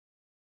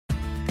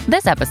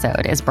This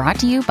episode is brought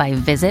to you by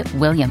Visit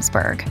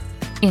Williamsburg.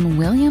 In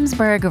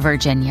Williamsburg,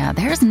 Virginia,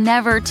 there's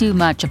never too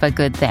much of a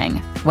good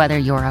thing. Whether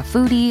you're a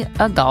foodie,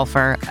 a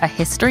golfer, a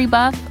history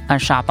buff, a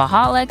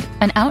shopaholic,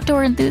 an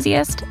outdoor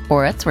enthusiast,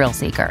 or a thrill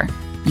seeker,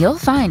 you'll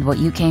find what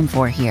you came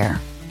for here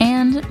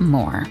and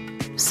more.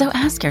 So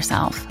ask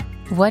yourself,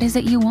 what is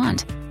it you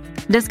want?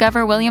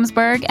 Discover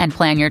Williamsburg and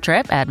plan your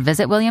trip at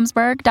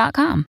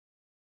visitwilliamsburg.com.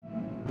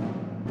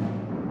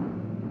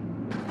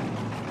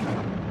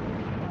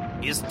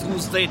 It's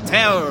Tuesday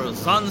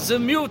Terrors on the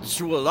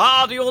Mutual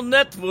Audio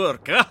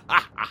Network.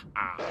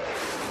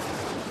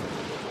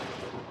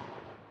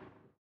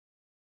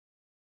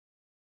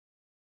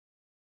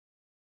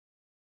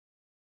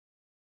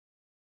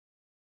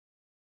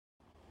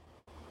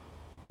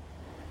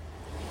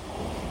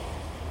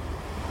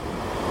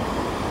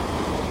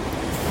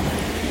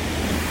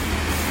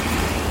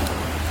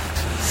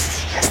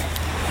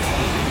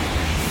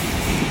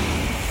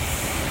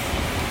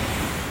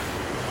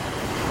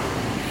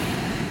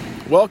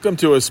 Welcome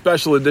to a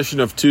special edition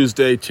of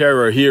Tuesday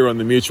Terror here on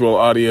the Mutual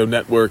Audio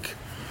Network.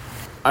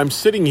 I'm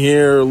sitting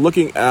here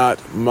looking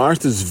at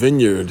Martha's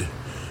Vineyard,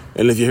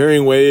 and if you're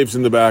hearing waves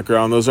in the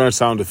background, those aren't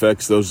sound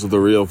effects, those are the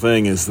real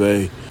thing as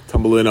they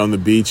tumble in on the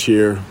beach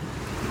here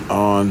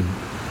on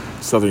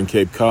southern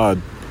Cape Cod.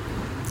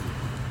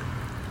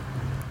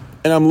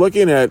 And I'm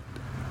looking at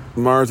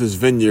Martha's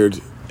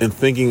Vineyard and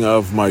thinking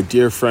of my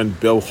dear friend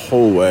Bill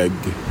Holweg,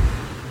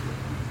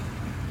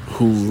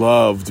 who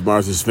loved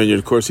Martha's Vineyard.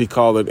 Of course, he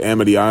called it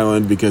Amity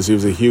Island because he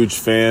was a huge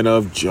fan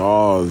of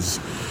Jaws.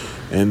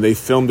 And they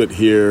filmed it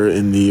here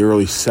in the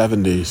early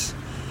 70s.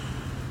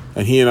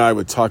 And he and I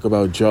would talk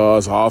about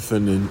Jaws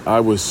often, and I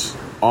was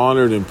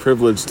honored and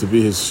privileged to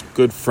be his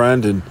good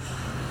friend, and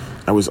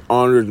I was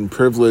honored and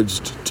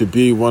privileged to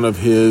be one of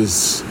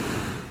his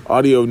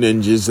audio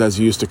ninjas, as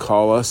he used to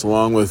call us,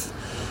 along with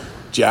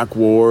Jack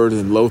Ward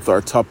and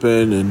Lothar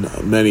Tuppen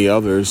and many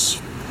others,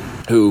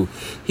 who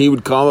he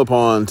would call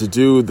upon to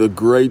do the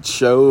great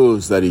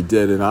shows that he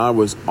did. And I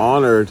was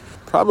honored,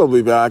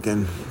 probably back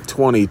in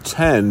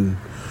 2010,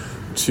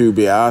 to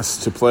be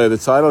asked to play the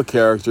title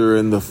character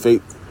in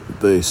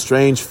the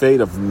Strange Fate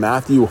of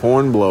Matthew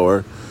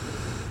Hornblower.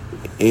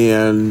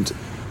 And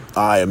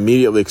I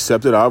immediately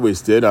accepted. I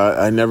always did.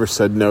 I never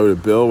said no to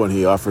Bill when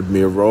he offered me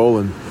a role.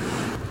 And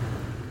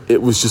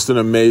it was just an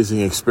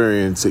amazing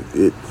experience.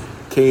 It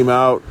came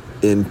out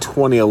in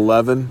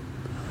 2011.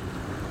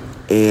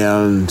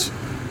 And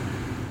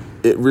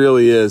it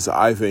really is,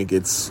 I think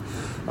it's,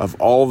 of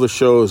all the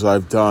shows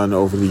I've done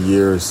over the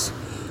years,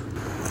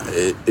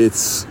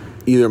 it's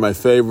either my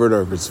favorite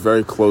or it's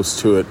very close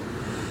to it.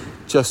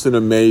 Just an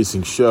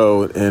amazing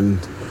show. And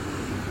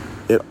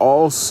it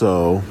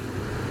also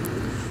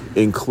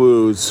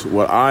includes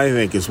what I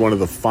think is one of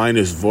the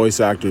finest voice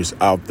actors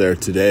out there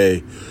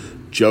today,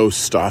 Joe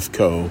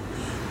Stofko,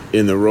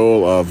 in the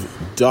role of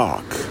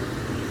Doc.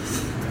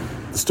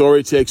 The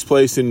story takes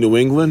place in New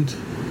England,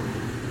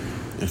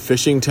 a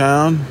fishing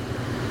town,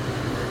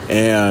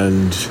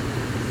 and,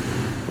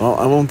 well,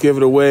 I won't give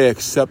it away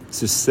except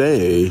to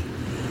say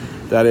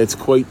that it's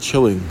quite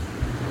chilling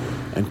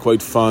and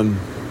quite fun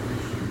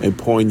and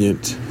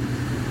poignant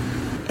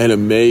and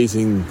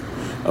amazing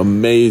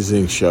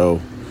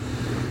show,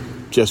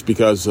 just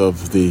because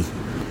of the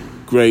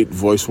great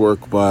voice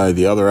work by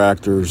the other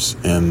actors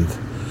and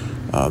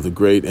the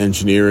great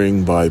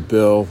engineering by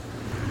Bill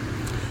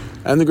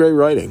and the great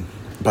writing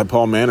by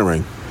Paul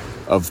Mannering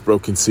of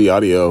Broken Sea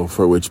Audio,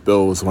 for which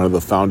Bill was one of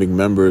the founding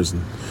members,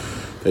 and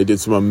they did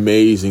some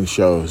amazing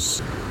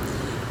shows.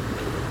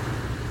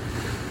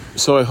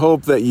 So I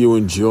hope that you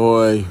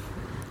enjoy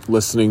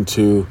listening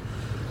to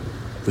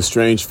The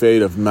Strange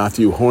Fate of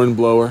Matthew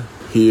Hornblower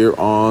here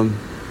on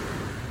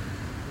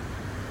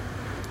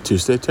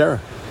Tuesday Terror.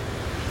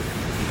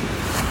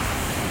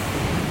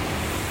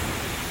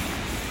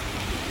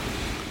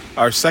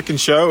 Our second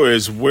show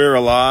is We're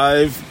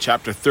Alive,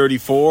 Chapter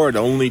 34. It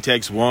Only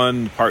Takes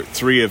One, Part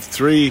 3 of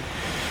 3.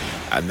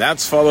 And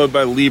that's followed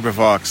by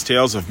LibriVox,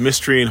 Tales of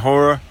Mystery and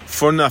Horror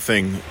for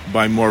Nothing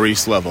by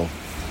Maurice Level.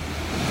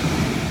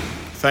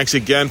 Thanks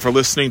again for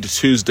listening to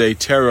Tuesday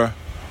Terror,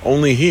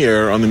 only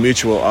here on the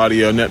Mutual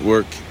Audio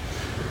Network.